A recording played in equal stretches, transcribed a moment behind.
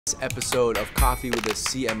This episode of Coffee with a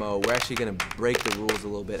CMO, we're actually going to break the rules a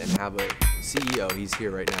little bit and have a CEO. He's here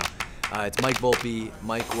right now. It's Mike Volpe.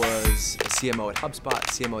 Mike was a CMO at HubSpot,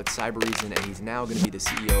 CMO at Cybereason, and he's now going to be the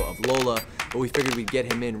CEO of Lola. But we figured we'd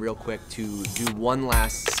get him in real quick to do one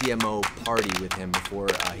last CMO party with him before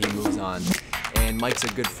he moves on. And Mike's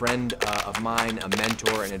a good friend of mine, a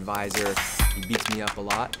mentor, an advisor. He beats me up a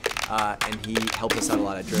lot, and he helped us out a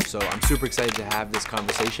lot at Drift. So I'm super excited to have this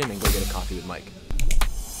conversation and go get a coffee with Mike.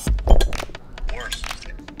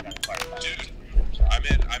 Dude,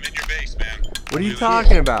 I'm in your base, man. What are you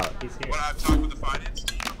talking about? Well, I've talked with the finance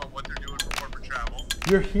team about what they're doing for corporate travel.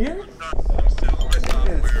 You're here? I'm still on my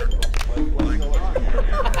software.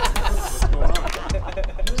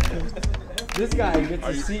 This guy gets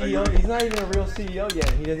a CEO. He's not even a real CEO yet.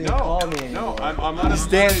 He doesn't even call me anymore. No, I'm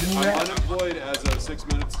unemployed as of 6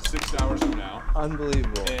 hours from now.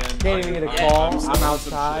 Unbelievable. And Can't even get a call. I'm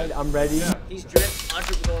outside. I'm ready. Yeah. He's Drift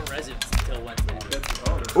entrepreneur in residence until Wednesday.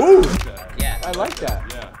 Ooh! Yeah. I like that.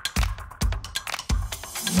 Yeah.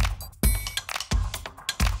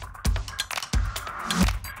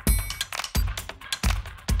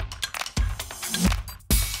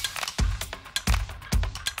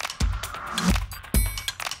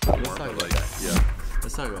 Let's talk about that. Yeah.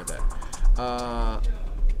 Let's talk about that.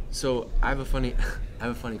 So I have a funny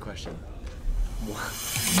question.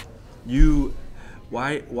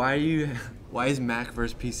 Why is Mac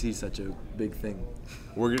versus PC such a big thing?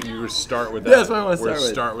 You're gonna start with that. That's what I want to We're start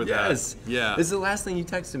with. Start with yes. that. Yeah. This is the last thing you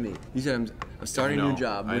texted me. You said I'm starting a new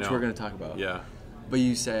job, which we're going to talk about. Yeah. But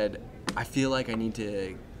you said I feel like I need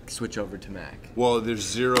to switch over to Mac. Well, there's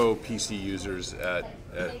 0 PC users at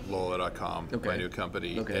Lola.com, Okay. my new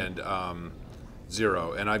company, Okay. and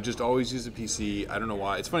 0. And I've just always used a PC. I don't know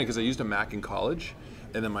why. It's funny because I used a Mac in college,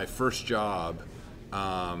 and then my first job.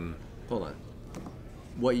 Hold on.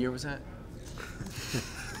 What year was that?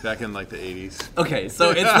 Back in like the 80s. Okay, so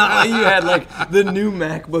it's not like you had like the new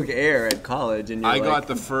MacBook Air at college, and I got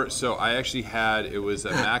the first. So I actually had. It was a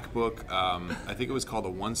MacBook. I think it was called a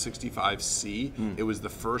 165C. It was the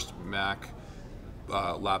first Mac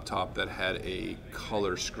laptop that had a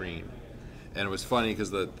color screen. And it was funny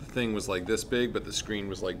because the thing was like this big, but the screen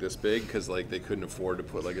was like this big because like they couldn't afford to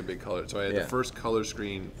put like a big color. So I had the first color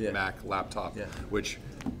screen Mac laptop, which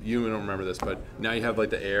you don't remember this, but now you have like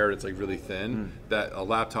the Air. It's like really thin. That a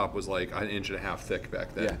laptop was like 1.5 inches thick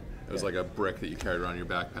back then. It was like a brick that you carried around your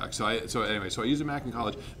backpack. So I used a Mac in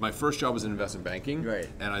college. My first job was in investment banking,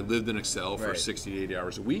 and I lived in Excel for 60 to 80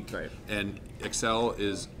 hours a week. And Excel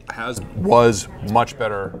was much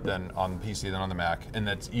better than on the PC than on the Mac, and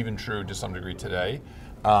that's even true to some degree today.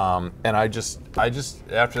 And I just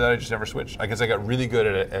after that I just never switched. I guess I got really good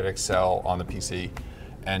at Excel on the PC,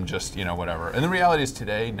 and just whatever. And the reality is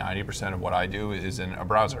today 90% of what I do is in a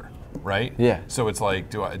browser. Right? Yeah. So it's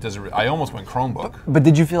like, I almost went Chromebook. But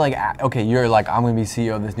did you feel like, okay, you're like, I'm going to be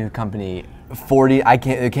CEO of this new company.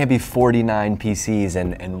 It can't be 49 PCs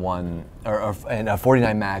and one, or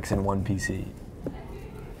 49 Macs and one PC.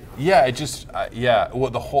 Yeah, it just, well,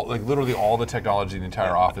 the whole, like literally all the technology in the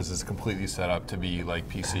entire office is completely set up to be like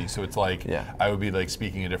PC. So it's like, I would be like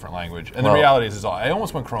speaking a different language. And the reality is I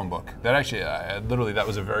almost went Chromebook. That actually, literally, that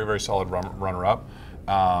was a very, very solid runner-up.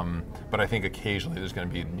 But I think occasionally there's going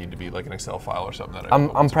to need to be like an Excel file or something that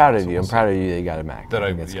I'm proud of you. I'm proud of you that you got a Mac.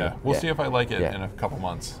 We'll see if I like it in a couple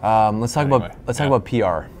months. Let's talk about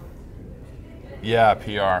PR. Yeah,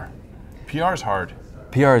 PR. PR is hard.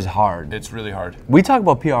 PR is hard. It's really hard. We talk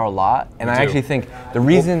about PR a lot, and I actually think the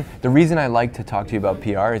reason I like to talk to you about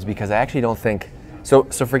PR is because I actually don't think so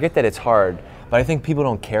forget that it's hard, but I think people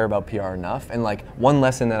don't care about PR enough. And like one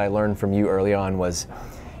lesson that I learned from you early on was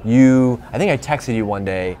I think I texted you one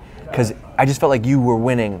day because I just felt like you were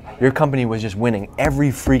winning. Your company was just winning every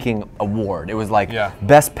freaking award. It was like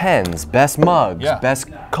best pens, best mugs, best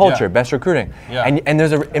culture, best recruiting. And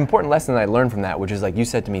there's an important lesson that I learned from that, which is like you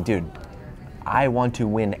said to me, dude, I want to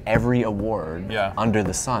win every award under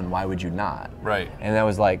the sun. Why would you not? Right. And I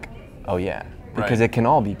was like, oh yeah, because it can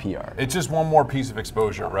all be PR. It's just one more piece of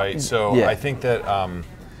exposure, right? So I think that,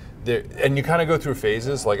 and you kind of go through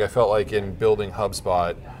phases. Like I felt like in building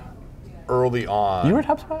HubSpot, early on. You were at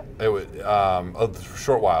HubSpot? It was a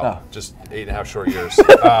short while, just 8.5 short years.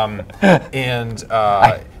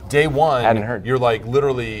 Day one, you're like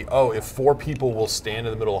literally, if 4 people will stand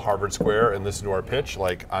in the middle of Harvard Square and listen to our pitch,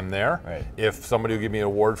 like I'm there. Right. If somebody will give me an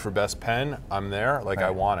award for best pen, I'm there. Like I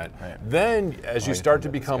want it. Right. Then as you start to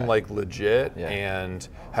become like legit and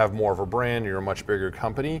have more of a brand, you're a much bigger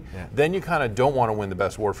company. Then you kind of don't want to win the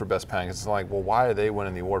best award for best pen because it's like, well, why are they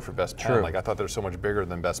winning the award for best pen? Like I thought they're so much bigger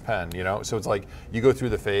than best pen, you know? So it's like you go through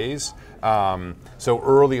the phase. So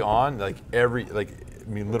early on, like I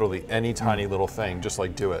mean, literally any tiny little thing, just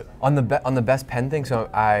like do it. On the best pen thing, so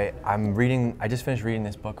I just finished reading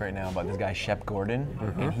this book right now about this guy Shep Gordon,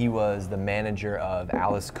 and he was the manager of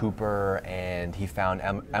Alice Cooper, and he found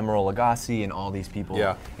Emeril Lagasse and all these people.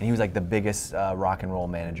 Yeah. And he was like the biggest rock and roll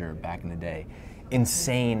manager back in the day.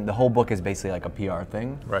 Insane. The whole book is basically like a PR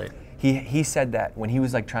thing. Right. He said that when he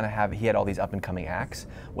was like he had all these up and coming acts,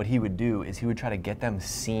 what he would do is he would try to get them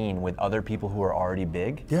seen with other people who are already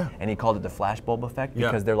big. Yeah. And he called it the flashbulb effect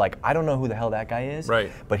because they're like, I don't know who the hell that guy is.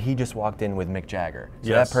 Right. But he just walked in with Mick Jagger. So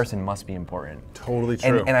Yes. that person must be important. Totally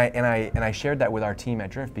true. And I shared that with our team at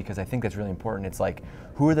Drift because I think that's really important. It's like,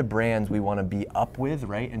 who are the brands we want to be up with,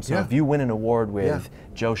 right? And so if you win an award with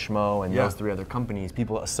Joe Schmo and those 3 other companies,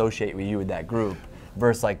 people associate with you with that group.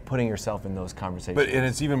 Versus like putting yourself in those conversations. And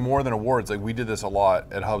it's even more than awards. Like we did this a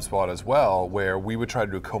lot at HubSpot as well, where we would try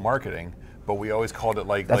to do co-marketing, but we always called it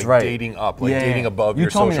like dating up, like dating above your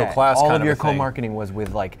social class all kind of your a thing. co-marketing was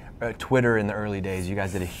with like Twitter in the early days. You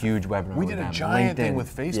guys did a huge webinar. We did a giant thing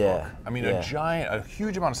with Facebook. Yeah. I mean, a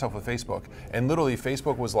huge amount of stuff with Facebook. And literally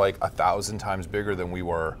Facebook was like 1,000 times bigger than we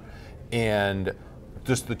were. And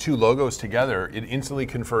just the 2 logos together, it instantly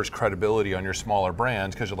confers credibility on your smaller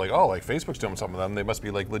brands because you're like, oh, like Facebook's doing something with them, they must be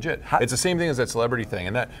like legit. It's the same thing as that celebrity thing,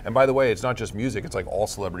 and by the way, it's not just music, it's like all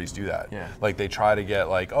celebrities do that. Yeah. Like they try to get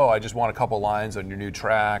like, oh, I just want a couple lines on your new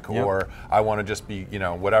track, or I want to just be,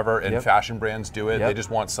 whatever. And fashion brands do it. They just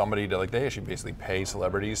want somebody to they actually basically pay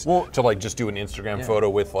celebrities to like just do an Instagram photo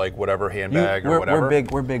with like whatever handbag or whatever.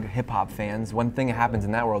 We're big hip hop fans. One thing that happens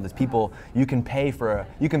in that world is you can pay for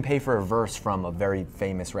a verse from a very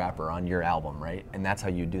famous rapper on your album, right? And that's how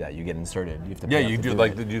you do that. You get inserted. You have to pay you to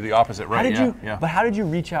do do the opposite, right? But how did you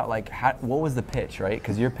reach out? Like, what was the pitch, right?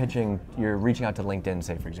 Because you're reaching out to LinkedIn,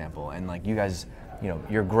 say for example, and like you guys,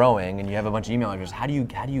 you're growing and you have a bunch of email addresses. How do you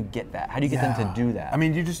get that? How do you get them to do that? I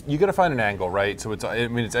mean, you got to find an angle, right? So it's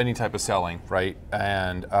any type of selling, right?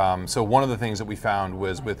 And so one of the things that we found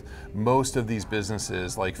was with most of these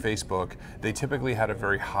businesses like Facebook, they typically had a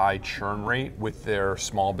very high churn rate with their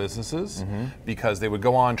small businesses because they would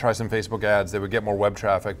go on, try some Facebook ads, they would get more web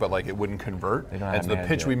traffic, but like it wouldn't convert. And so the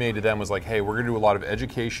pitch we made to them was like, hey, we're going to do a lot of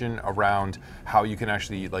education around how you can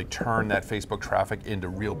actually like turn that Facebook traffic into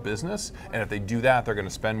real business, and if they do that, they're going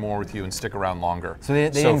to spend more with you and stick around longer. So they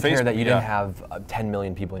didn't care that you didn't have 10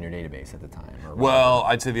 million people in your database at the time? Well,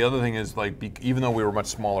 I'd say the other thing is like, even though we were much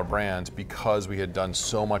smaller brands, because we had done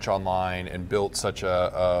so much online and built such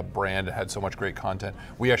a brand and had so much great content,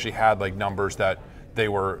 we actually had like numbers that they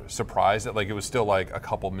were surprised at. Like it was still like a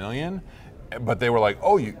couple million. But they were like,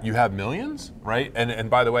 oh, you have millions, right? And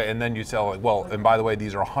by the way, and then you tell like, well, and by the way,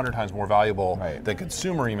 these are 100 times more valuable than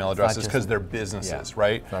consumer email addresses because they're businesses,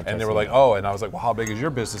 right? And they were like, oh, and I was like, well, how big is your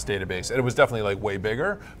business database? And it was definitely like way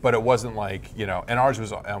bigger, but it wasn't like, and ours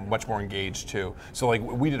was much more engaged too. So like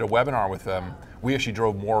we did a webinar with them. We actually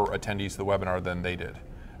drove more attendees to the webinar than they did.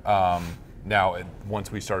 Now,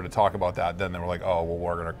 once we started to talk about that, then they were like, "Oh, well,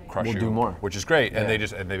 we're going to crush you." We'll do more, which is great. And they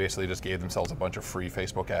basically just gave themselves a bunch of free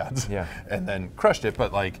Facebook ads, Yeah. and then crushed it.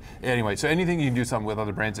 But like, anyway, so anything you can do something with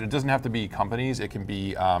other brands, and it doesn't have to be companies. It can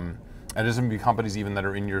be. It doesn't be companies even that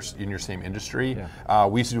are in your same industry. Yeah.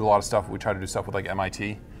 We used to do a lot of stuff. We try to do stuff with like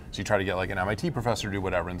MIT. So you try to get like an MIT professor to do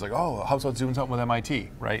whatever, and it's like, oh, HubSpot's doing something with MIT,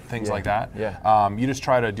 right? Things like that. Yeah. You just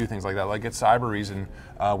try to do things like that. Like at Cybereason,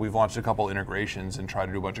 we've launched a couple integrations and tried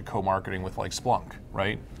to do a bunch of co-marketing with like Splunk,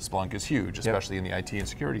 right? Splunk is huge, especially in the IT and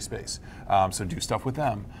security space. So do stuff with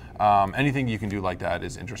them. Anything you can do like that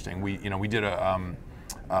is interesting. We did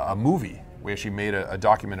a movie. We actually made a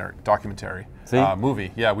documentary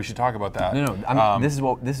movie. Yeah, we should talk about that. No, this is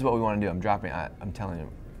what we want to do. I'm telling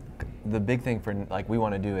you. The big thing for like we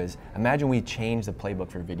want to do is imagine we change the playbook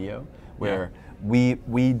for video where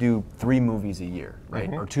we do 3 movies a year,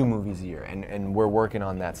 right? Or 2 movies a year, and we're working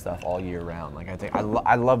on that stuff all year round. Like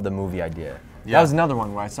I love the movie idea. Yeah. That was another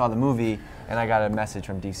one where I saw the movie and I got a message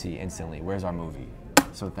from DC instantly. Where's our movie?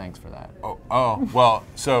 So thanks for that. Oh, well,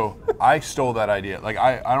 so I stole that idea. Like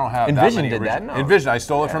I don't have Envision that many did that? No. Envision, I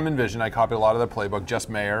stole it from Envision. I copied a lot of their playbook. Jess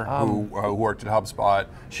Mayer, who worked at HubSpot,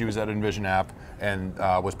 she was at Envision app and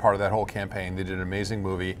was part of that whole campaign. They did an amazing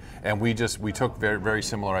movie, and we took very, very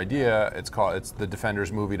similar idea. It's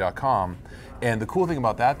thedefendersmovie.com, and the cool thing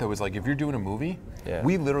about that though is like if you're doing a movie,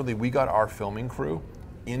 we got our filming crew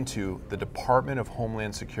into the Department of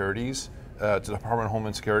Homeland Security's Department of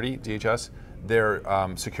Homeland Security, DHS, their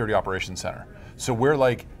security operations center. So we're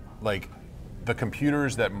like the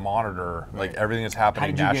computers that monitor like everything that's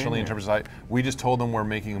happening nationally in terms of we just told them we're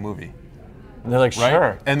making a movie. And they're like, right?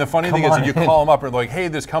 sure. And the funny thing is, if you call them up and like, hey,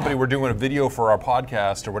 this company, we're doing a video for our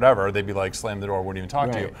podcast or whatever, they'd be like, slam the door, wouldn't even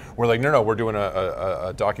talk to you. We're like, no, we're doing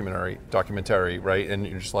a documentary, right? And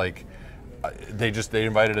you're just like, they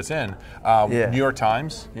invited us in. New York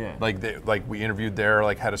Times, like we interviewed their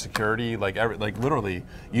like head of security, like literally,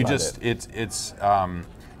 you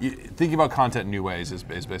thinking about content in new ways is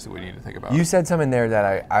basically what you need to think about. You said something there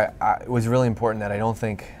that I was really important that I don't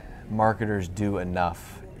think marketers do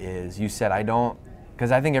enough. Is you said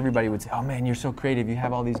because I think everybody would say, oh man, you're so creative, you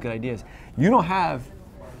have all these good ideas. You don't have.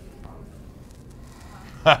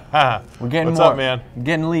 We're getting What's more. up, man? We're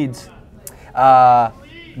getting leads.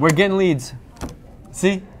 We're getting leads.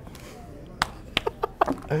 See?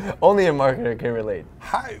 Only a marketer can relate.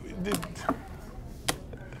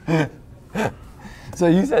 So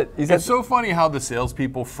you said it's so funny how the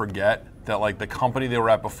salespeople forget that like the company they were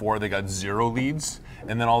at before, they got 0 leads,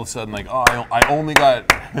 and then all of a sudden like, oh, I only got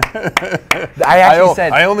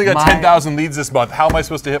I only got 10,000 leads this month. How am I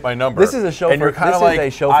supposed to hit my number? This is a show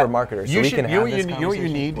for marketers. You know what you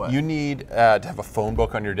need? What? You need to have a phone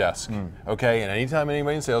book on your desk, okay? And anytime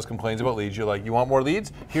anybody in sales complains about leads, you're like, you want more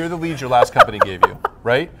leads? Here are the leads your last company gave you,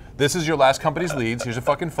 right? This is your last company's leads. Here's a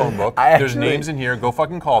fucking phone book. There's names in here. Go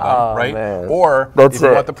fucking call them, right? Man. Or if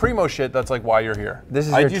you want the primo shit, that's like why you're here. This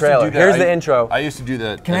is your trailer. Here's the intro. I used to do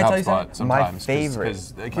that. Can I tell you something? Sometimes. My favorite.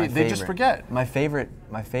 Because they just forget. My favorite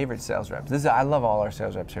sales reps. I love all our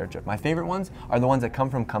sales reps here at Chip. My favorite ones are the ones that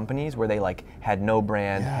come from companies where they like had no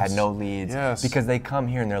brand, had no leads, because they come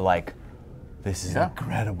here and they're like, this is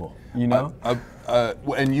incredible. You know?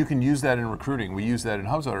 And you can use that in recruiting. We use that in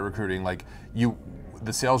HubSpot recruiting. Like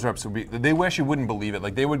the sales reps would be, they actually wouldn't believe it.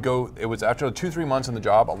 Like they would go, it was after 2-3 months in the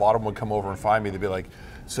job, a lot of them would come over and find me. They'd be like,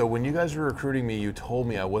 so when you guys were recruiting me, you told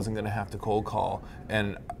me I wasn't gonna have to cold call.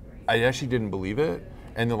 And I actually didn't believe it.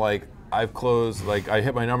 And they're like, I've closed, like I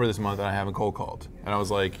hit my number this month and I haven't cold called. And I was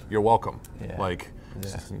like, you're welcome. Like,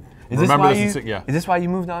 Is this why you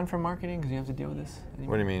moved on from marketing? Because you have to deal with this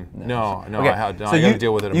anymore? What do you mean? No, okay. I got to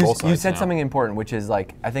deal with it on both sides. You said something important, which is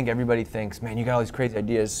like, I think everybody thinks, man, you got all these crazy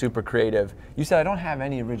ideas, super creative. You said, I don't have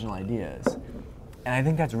any original ideas. And I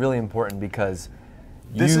think that's really important because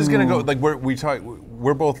this is going to go, like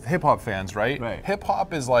we're both hip hop fans, right? Hip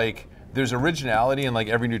hop is like, there's originality in like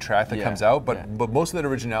every new track that comes out, but most of that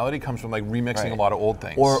originality comes from like remixing a lot of old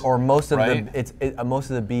things. Or most of most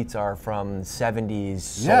of the beats are from 70s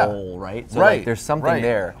soul, right? So like there's something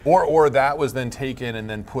there. Or that was then taken and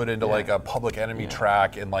then put into like a Public Enemy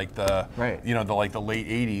track in like the the late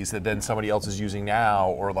 80s that then somebody else is using now,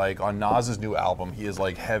 or like on Nas's new album, he is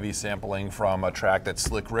like heavy sampling from a track that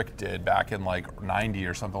Slick Rick did back in like 90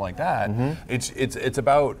 or something like that. It's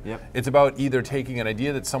about either taking an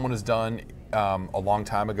idea that someone has done a long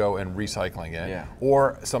time ago and recycling it,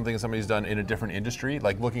 or something somebody's done in a different industry,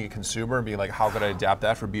 like looking at consumer and being like, how could I adapt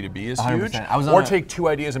that for B2B is huge, or take 2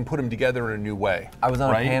 ideas and put them together in a new way. I was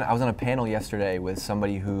on a panel yesterday with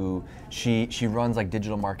somebody who she runs like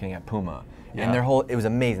digital marketing at Puma. And it was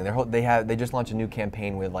amazing. They just launched a new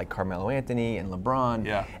campaign with like Carmelo Anthony and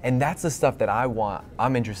LeBron. And that's the stuff that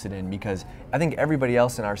I'm interested in, because I think everybody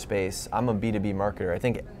else in our space, I'm a B2B marketer. I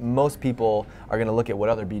think most people are going to look at what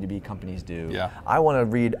other B2B companies do. I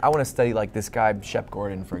want to study like this guy, Shep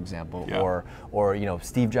Gordon, for example, or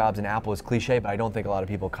Steve Jobs and Apple is cliche, but I don't think a lot of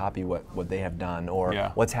people copy what they have done, or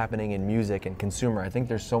what's happening in music and consumer. I think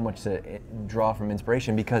there's so much to draw from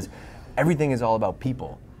inspiration, because everything is all about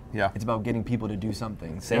people. It's about getting people to do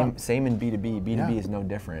something. Same in B2B. B2B is no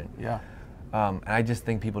different. And I just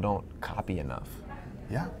think people don't copy enough.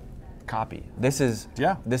 Copy. This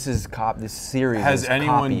series. Has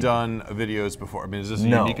anyone done videos before? I mean, is this a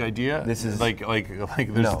unique idea? This is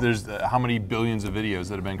there's how many billions of videos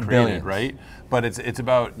that have been created, right? But it's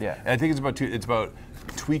about I think it's about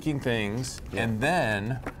tweaking things and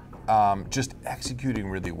then just executing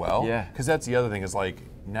really well. Because that's the other thing, is like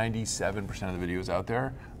 97% of the videos out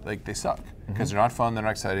there, like they suck because they're not fun, they're not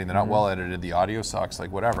exciting, they're not well edited, the audio sucks,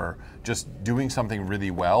 like whatever. Just doing something really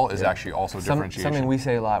well is actually also differentiation. Something we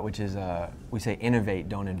say a lot, which is we say innovate,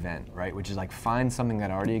 don't invent, right? Which is like find something that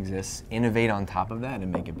already exists, innovate on top of that,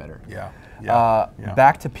 and make it better.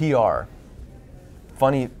 Back to PR.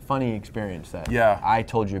 Funny experience that I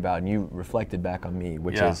told you about, and you reflected back on me,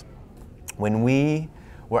 which is when we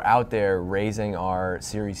were out there raising our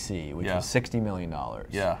Series C, which was $60 million.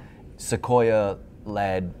 Sequoia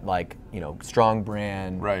led, like, strong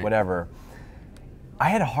brand, whatever. I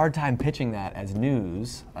had a hard time pitching that as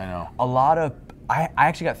news. I know. I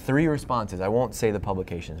actually got 3 responses. I won't say the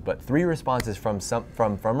publications, but 3 responses from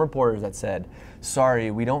reporters that said,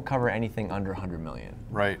 "Sorry, we don't cover anything under 100 million."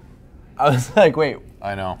 I was like, wait,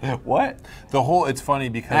 I know. what? It's funny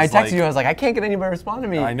because And I texted you, I was like, I can't get anybody to respond to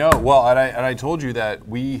me. I know. Well, and I told you that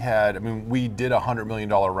we did a $100 million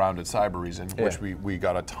round at Cybereason, which we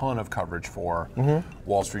got a ton of coverage for.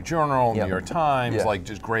 Wall Street Journal, New York Times, like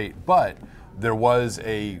just great. But there was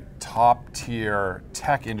a top tier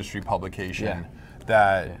tech industry publication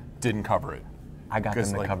that didn't cover it. I got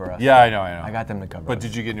them to cover us. Yeah, I know. I got them to cover us. But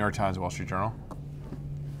did you get New York Times, Wall Street Journal?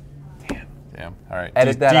 Damn. All right.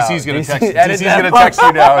 Edit that out. DC's gonna text. DC's gonna text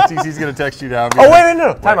you now. DC's gonna text you now. Oh wait,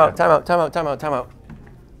 no. Time out.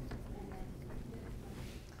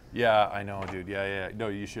 Yeah, I know, dude. Yeah. No,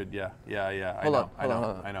 you should. Yeah. Hold on.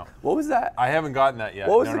 I know. What was that? I haven't gotten that yet.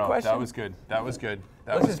 What was the question? That was good.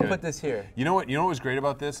 Let's just put this here. You know what was great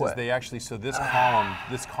about this is they actually, so this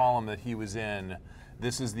column that he was in,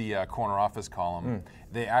 this is the corner office column.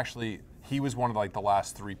 He was one of like the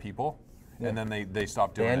last 3 people, and then they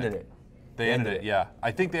stopped doing it. They ended it. Yeah. I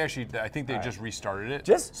think they just restarted it.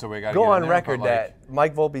 Just so we got go on record that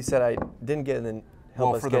Mike Volpe said I didn't get in the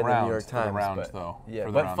help us for get the in the New York Times. For the round, though. Yeah,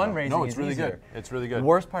 for the but round, fundraising no, it's is really easier. good. It's really good. The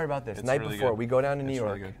worst part about this, It's night really before good. we go down to New It's York.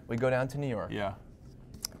 really good. We go down to New York. Yeah.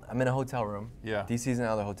 I'm in a hotel room. Yeah. DC's in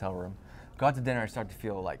another hotel room. Go out to dinner. I start to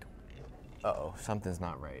feel like, uh-oh, something's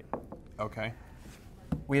not right. Okay.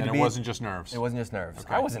 It wasn't just nerves. It wasn't just nerves.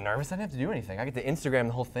 Okay. I wasn't nervous. I didn't have to do anything. I get to Instagram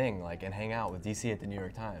the whole thing, like, and hang out with DC at the New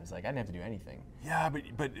York Times. Like, I didn't have to do anything. Yeah,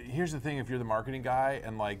 but here's the thing: if you're the marketing guy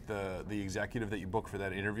and like the executive that you book for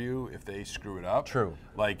that interview, if they screw it up,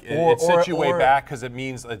 like it sets you way back because it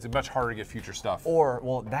means it's much harder to get future stuff. Or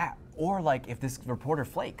like if this reporter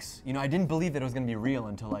flakes. You know, I didn't believe that it was going to be real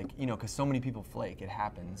until like, you know, because so many people flake. It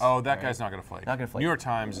happens. Oh, that guy's not going to flake. Not going to flake. New York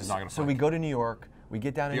Times is not going to flake. So we go to New York. We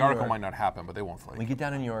get down to New York. The York. article might not happen, but they won't flake. We get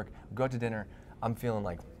down to New York. We go out to dinner. I'm feeling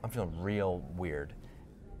real weird.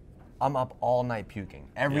 I'm up all night puking,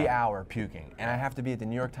 every hour puking, and I have to be at the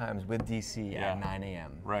New York Times with DC at 9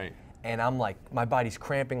 a.m. Right. And I'm like, my body's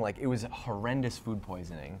cramping, like it was horrendous food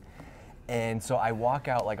poisoning. And so I walk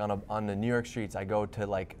out like on the New York streets. I go to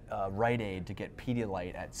like Rite Aid to get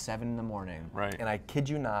Pedialyte at 7 in the morning. Right. And I kid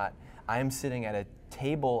you not, I am sitting at a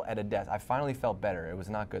table at a desk. I finally felt better. It was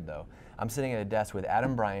not good though. I'm sitting at a desk with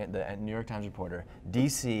Adam Bryant, the New York Times reporter,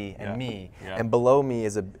 DC, and me. Yeah. And below me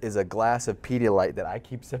is a glass of Pedialyte that I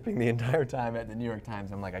keep sipping the entire time at the New York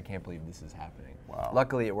Times. I'm like, I can't believe this is happening. Wow.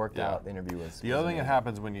 Luckily, it worked out. The interview was. The other thing that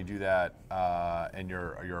happens when you do that, and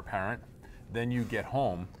you're a parent, then you get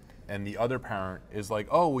home, and the other parent is like,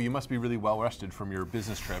 oh, well, you must be really well rested from your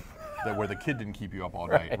business trip. Where the kid didn't keep you up all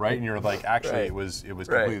night, right? And you're like, actually, it was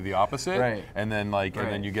completely the opposite. Right. And then and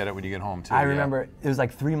then you get it when you get home too. I remember it was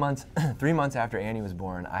like 3 months. 3 months after Annie was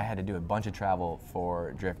born, I had to do a bunch of travel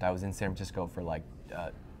for Drift. I was in San Francisco for like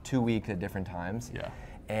 2 weeks at different times. Yeah.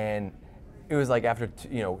 And it was like after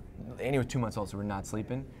Annie was 2 months old, so we're not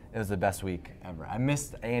sleeping. It was the best week ever. I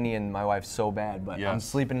missed Annie and my wife so bad, but I'm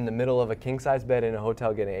sleeping in the middle of a king size bed in a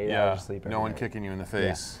hotel, getting 8 hours of sleep. No one kicking you in the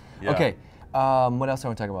face. Yeah. Okay. What else do I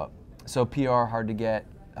want to talk about? So PR hard to get.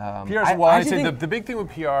 The big thing with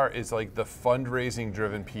PR is like the fundraising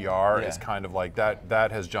driven PR is kind of like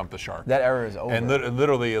that has jumped the shark. That era is over. And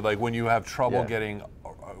literally like when you have trouble getting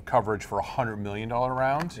coverage for $100 million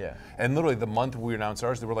round, and literally the month we announced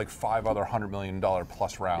ours, there were like 5 other $100 million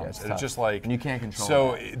plus rounds. And it's just like, and you can't control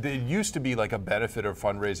so that. It used to be like a benefit of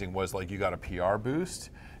fundraising was like you got a PR boost.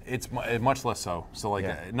 It's much less so. So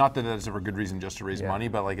like, not that that's ever a good reason just to raise money,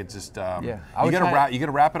 but like it's just you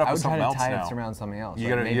gotta wrap it up with something else now. I would try to tie it around something else. You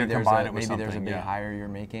gotta combine it with something. Maybe there's a big hire you're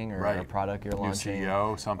making or a product you're launching. New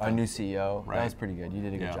CEO, something. A new CEO. Right. That was pretty good. You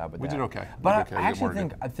did a good job with that. We did okay. But I actually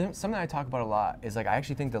think something I talk about a lot is like I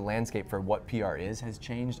actually think the landscape for what PR is has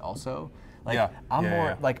changed also. Like I'm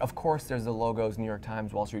more like, of course there's the logos, New York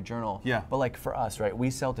Times, Wall Street Journal. Yeah. But like for us, right, we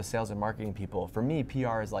sell to sales and marketing people. For me,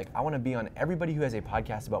 PR is like I want to be on everybody who has a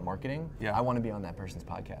podcast about marketing. Yeah. I want to be on that person's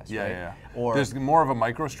podcast. Yeah, right? Yeah. Or there's more of a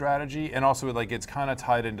micro strategy, and also like it's kind of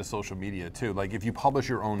tied into social media too. Like if you publish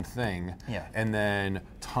your own thing, and then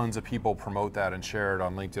tons of people promote that and share it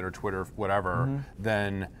on LinkedIn or Twitter, whatever,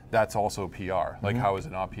 then that's also PR. Like how is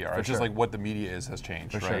it not PR? It's just like what the media is has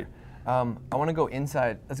changed, right? Sure. I want to go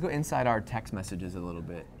inside. Let's go inside our text messages a little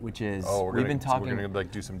bit, which is we've been talking. So we're gonna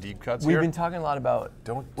like do some deep cuts We've here. been talking a lot about.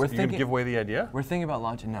 We're thinking. Give away the idea. We're thinking about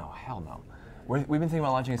launching. No, hell no. We've been thinking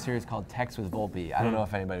about launching a series called Text with Volpe. I don't know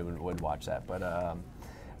if anybody would watch that, but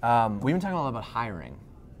we've been talking a lot about hiring.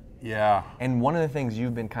 Yeah. And one of the things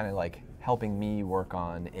you've been kind of like helping me work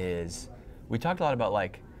on is we talked a lot about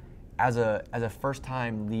like. As a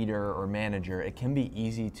first-time leader or manager, it can be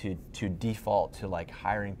easy to default to like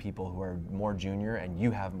hiring people who are more junior and you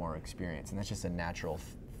have more experience, and that's just a natural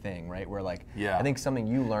thing, right? Where like I think something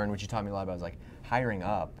you learned, which you taught me a lot about, is like hiring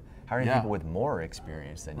up. hiring Yeah. people with more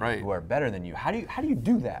experience than you, Right. who are better than you. How do you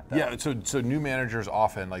do that, though? Yeah, so new managers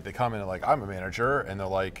often, like, they come in and like, I'm a manager, and they're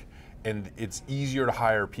like, and it's easier to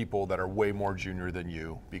hire people that are way more junior than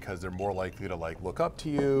you because they're more likely to like look up to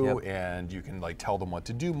you, Yep. and you can like tell them what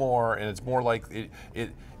to do more, and it's more like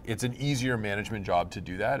it's an easier management job to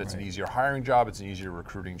do that. It's an easier hiring job. It's an easier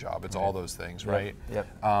recruiting job. It's all those things, right? Yep.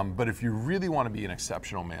 But if you really want to be an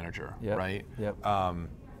exceptional manager, Yep. right? Yep.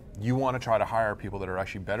 You want to try to hire people that are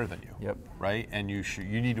actually better than you, Yep. right? And you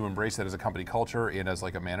need to embrace that as a company culture and as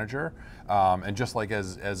like a manager, and just like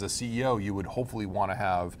as a CEO, you would hopefully want to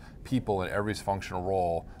have people in every functional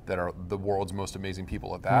role that are the world's most amazing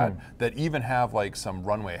people at that, that even have like some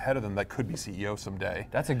runway ahead of them that could be CEO someday.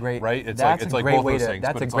 That's a great right. It's that's like it's a like great both way those to things.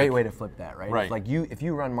 that's but a it's great like, way to flip that, right? Right. It's like if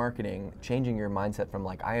you run marketing, changing your mindset from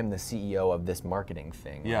like I am the CEO of this marketing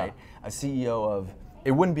thing, Yeah. right? A CEO of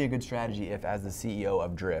it wouldn't be a good strategy if, as the CEO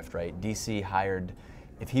of Drift, right, DC hired,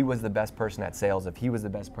 if he was the best person at sales, if he was the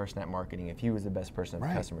best person at marketing, if he was the best person at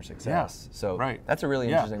Right. customer success. Yeah. So Right. that's a really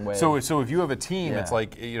Yeah. interesting way. So if you have a team, it's Yeah.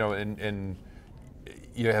 like, you know, and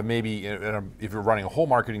you have maybe, if you're running a whole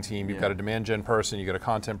marketing team, you've Yeah. got a demand gen person, you've got a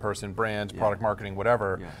content person, brands, product marketing,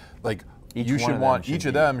 whatever. Yeah. Like Each you one should of them want, should each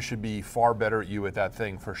of be- them should be far better at you at that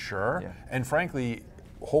thing for sure. Yeah. And frankly,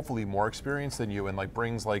 hopefully more experience than you, and like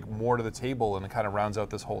brings like more to the table, and it kind of rounds out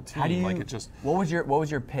this whole team. how do you? Like it just. What was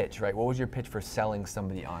your pitch, right? What was your pitch for selling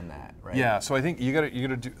somebody on that, right? Yeah, so I think you gotta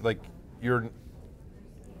do like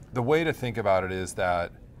the way to think about it is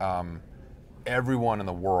that everyone in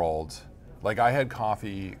the world, like I had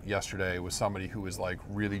coffee yesterday with somebody who was like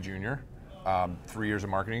really junior, 3 years of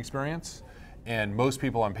marketing experience, and most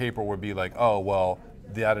people on paper would be like, oh well,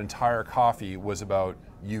 that entire coffee was about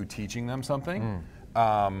you teaching them something,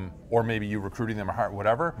 or maybe you recruiting them or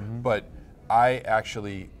whatever, but I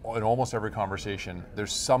actually, in almost every conversation,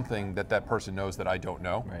 there's something that person knows that I don't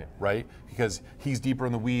know, right? Because he's deeper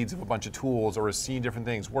in the weeds of a bunch of tools, or has seen different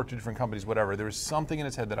things, worked at different companies, whatever. There's something in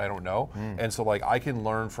his head that I don't know, and so like I can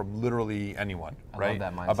learn from literally anyone, right?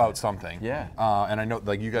 that mindset. About something. Yeah. And I know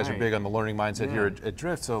like you guys are Right. big on the learning mindset here at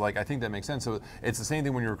Drift, so like I think that makes sense. So it's the same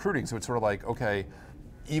thing when you're recruiting. So it's sort of like, okay,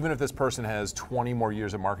 even if this person has 20 more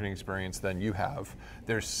years of marketing experience than you have,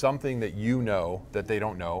 there's something that you know that they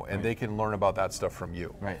don't know, and they can learn about that stuff from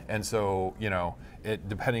you. Right. And so, you know,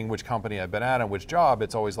 depending which company I've been at and which job,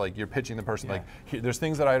 it's always like you're pitching the person like, there's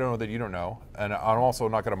things that I don't know that you don't know, and I'm also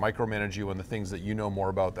not going to micromanage you on the things that you know more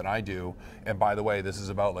about than I do. And by the way, this is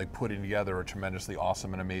about like putting together a tremendously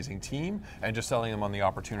awesome and amazing team, and just selling them on the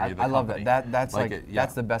opportunity of the I love company. that. That's like it,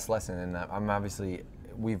 that's the best lesson, and I'm obviously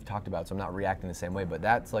we've talked about, so I'm not reacting the same way, but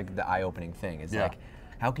that's like the eye-opening thing. It's like,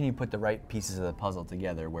 how can you put the right pieces of the puzzle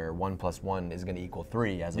together where 1 + 1 is going to equal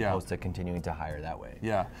 3, as opposed to continuing to hire that way?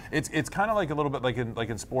 Yeah, it's kind of like a little bit like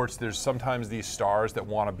in sports. There's sometimes these stars that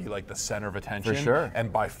want to be like the center of attention, For sure.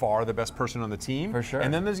 and by far the best person on the team. For sure.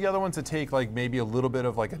 And then there's the other ones that take like maybe a little bit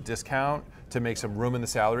of like a discount to make some room in the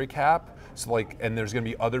salary cap. So like, and there's going to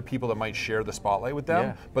be other people that might share the spotlight with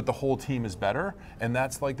them, but the whole team is better. And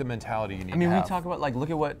that's like the mentality you need. I mean, to we have. talk about like, look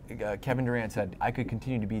at what Kevin Durant said. I could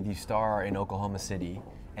continue to be the star in Oklahoma City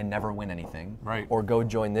and never win anything, Right. or go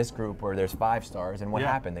join this group where there's 5 stars, and what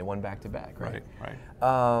happened? They won back to back, right?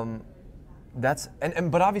 Right. That's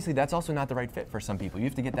but obviously that's also not the right fit for some people. You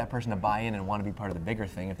have to get that person to buy in and want to be part of the bigger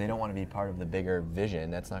thing. If they don't want to be part of the bigger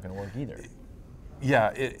vision, that's not going to work either. Yeah,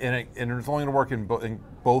 and it's only going to work in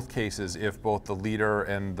both cases if both the leader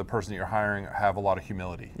and the person that you're hiring have a lot of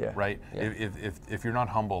humility, right? Yeah. If you're not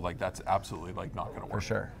humble, like that's absolutely like not going to work. For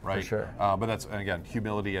sure, right? for sure. But that's, and again,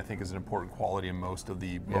 humility I think is an important quality in most of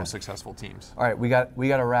the most successful teams. All right, we got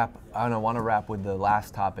to wrap. I want to wrap with the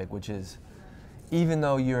last topic, which is, even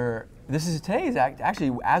though today's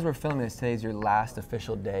actually, as we're filming this, today's your last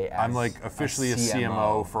official day as I'm like officially a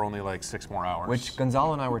CMO for only like 6 more hours. Which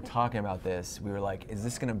Gonzalo and I were talking about this. We were like, is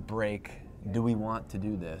this going to break? Do we want to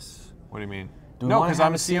do this? What do you mean? Do we No, wanna because have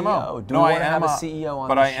I'm a CMO. Do No, we I want to am have a CEO on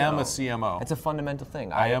but the I am a show? CMO. It's a fundamental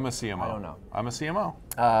thing. I am a CMO. I don't know. I'm a CMO.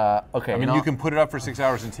 Okay. I mean, you can put it up for 6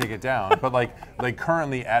 hours and take it down, but like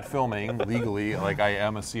currently at filming legally, like I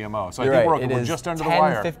am a CMO. So You're I think right. we're just under the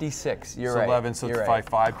wire. 10:56. You're so right. 11, so You're it's right.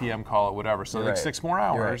 5 p.m. call it, whatever. So You're like right. 6 more You're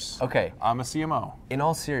right. hours. Okay. I'm a CMO. In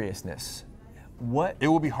all seriousness, what? It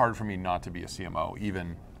will be hard for me not to be a CMO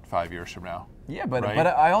even 5 years from now. Yeah, but right? but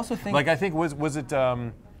I also think, like I think was it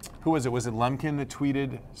who was it? Was it Lemkin that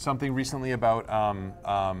tweeted something recently about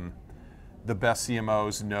the best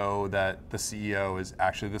CMOs know that the CEO is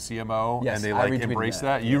actually the CMO, Yes, and they I like retweeted embrace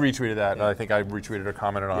that. You retweeted that, and I think I retweeted or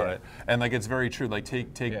commented on it. And like it's very true. Like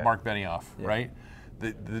take Mark Benioff, right?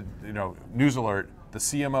 The news alert: the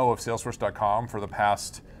CMO of Salesforce.com for the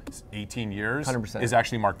past 18 years 100%. is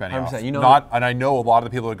actually Mark Benioff. 100%. You know, And I know a lot of the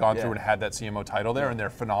people that have gone through and had that CMO title there, and they're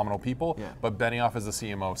phenomenal people. Yeah. But Benioff is the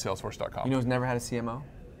CMO of Salesforce.com. You know who's never had a CMO?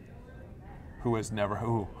 Who has never?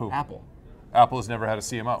 Who? Apple. Apple has never had a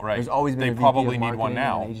CMO, right? There's always been they a VP probably of need one marketing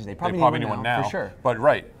now. and an agency. They probably need one now, for sure. But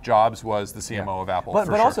right, Jobs was the CMO of Apple. But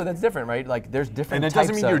for sure. also that's different, right? Like there's different. And it types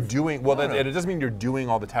doesn't mean you're of- doing well. And it doesn't mean you're doing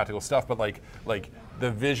all the tactical stuff, but like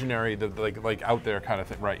the visionary, the like out there kind of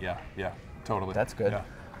thing. Right? Yeah, totally. That's good.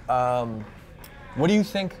 Yeah. What do you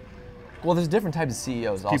think? Well, there's different types of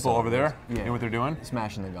CEOs. Also. People over there, Yeah. you know what they're doing?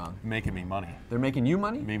 Smashing the gong. Making me money. They're making you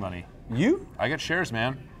money. Me money. You? I get shares,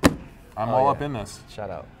 man. I'm Oh, all yeah. up in this. Shout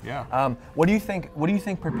out. Yeah. What do you think? What do you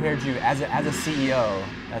think prepared you as a CEO?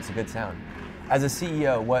 That's a good sound. As a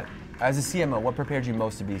CEO, as a CMO, what prepared you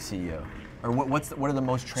most to be CEO? Or what are the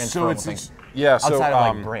most transferable things? Yeah. So outside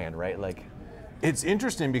of like brand, right? Like. It's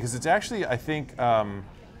interesting because it's actually, I think,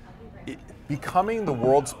 becoming the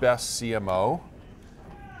world's best CMO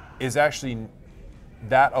is actually,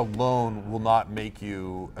 that alone will not make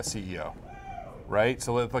you a CEO, right?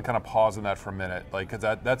 So let's kind of pause on that for a minute, because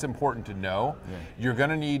that's important to know. Yeah. You're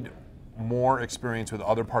going to need more experience with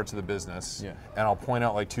other parts of the business, Yeah. and I'll point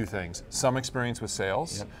out like two things. Some experience with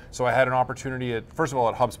sales. Yep. So I had an opportunity first of all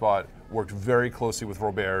at HubSpot, worked very closely with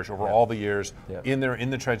Roberge over all the years, Yep. in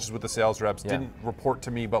the trenches with the sales reps, didn't report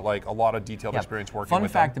to me, but like a lot of detailed experience working Fun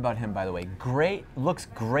with fact them. about him, by the way, looks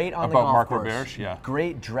great on the About golf Mark course. Roberge, yeah.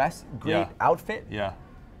 Great dress, great Yeah. outfit. Yeah.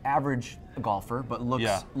 Average golfer, but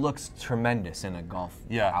looks tremendous in a golf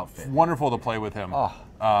outfit. Wonderful to play with him. Oh,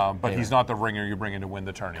 but he's not the ringer you bring in to win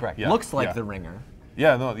the tourney. Correct. Yeah. Looks like yeah. the ringer.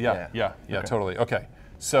 Yeah, no, yeah, Okay. totally. Okay,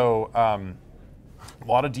 so a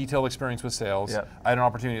lot of detailed experience with sales. Yep. I had an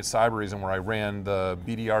opportunity at Cybereason where I ran the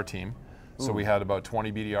BDR team. So we had about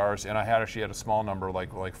 20 BDRs, and I actually had a small number,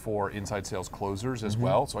 like 4 inside sales closers as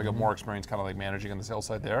well. So I got more experience kind of like managing on the sales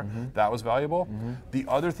side there. That was valuable. The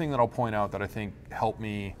other thing that I'll point out that I think helped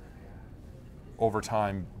me over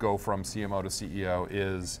time go from CMO to CEO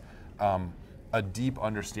is a deep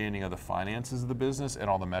understanding of the finances of the business and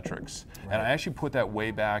all the metrics. Right. And I actually put that way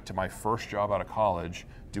back to my first job out of college,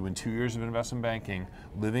 doing 2 years of investment banking,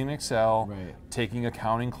 living in Excel, taking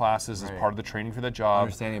accounting classes as part of the training for that job,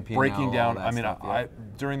 understanding P&L, breaking down. all that stuff, I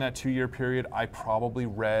during that 2-year period, I probably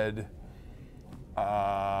read,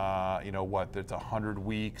 it's 100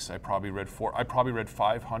 weeks. I probably read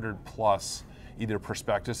 500 plus either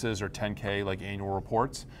prospectuses or 10K like annual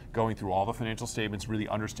reports, going through all the financial statements, really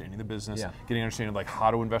understanding the business, getting understanding like how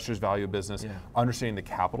do investors value a business, understanding the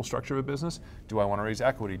capital structure of a business. Do I want to raise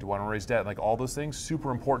equity? Do I want to raise debt? Like all those things, super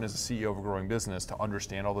important as a CEO of a growing business to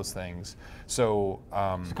understand all those things. So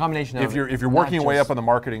it's a combination of if you're working your way up on the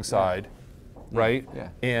marketing side, right? Yeah.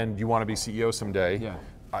 And you want to be CEO someday.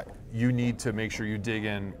 You need to make sure you dig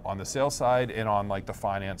in on the sales side and on like the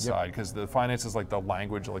finance side, because the finance is like the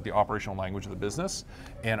language, like the operational language of the business,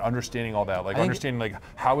 and understanding all that, like understanding like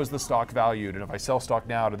how is the stock valued, and if I sell stock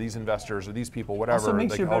now to these investors or these people, whatever. Also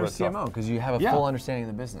makes like, you a all better that stuff. CMO because you have a full understanding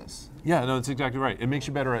of the business. Yeah, no, that's exactly right. It makes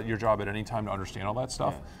you better at your job at any time to understand all that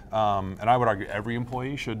stuff. And I would argue every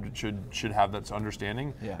employee should have that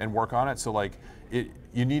understanding and work on it. So like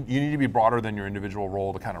you need to be broader than your individual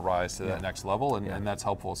role to kind of rise to that next level, and that's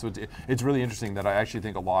helpful. So it's really interesting that I actually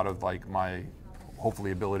think a lot of like my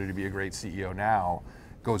hopefully ability to be a great CEO now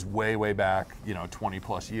goes way back, 20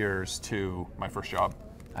 plus years to my first job.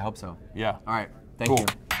 I hope so. Yeah. All right. Thank you.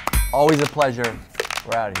 Always a pleasure.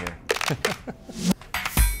 We're out of here.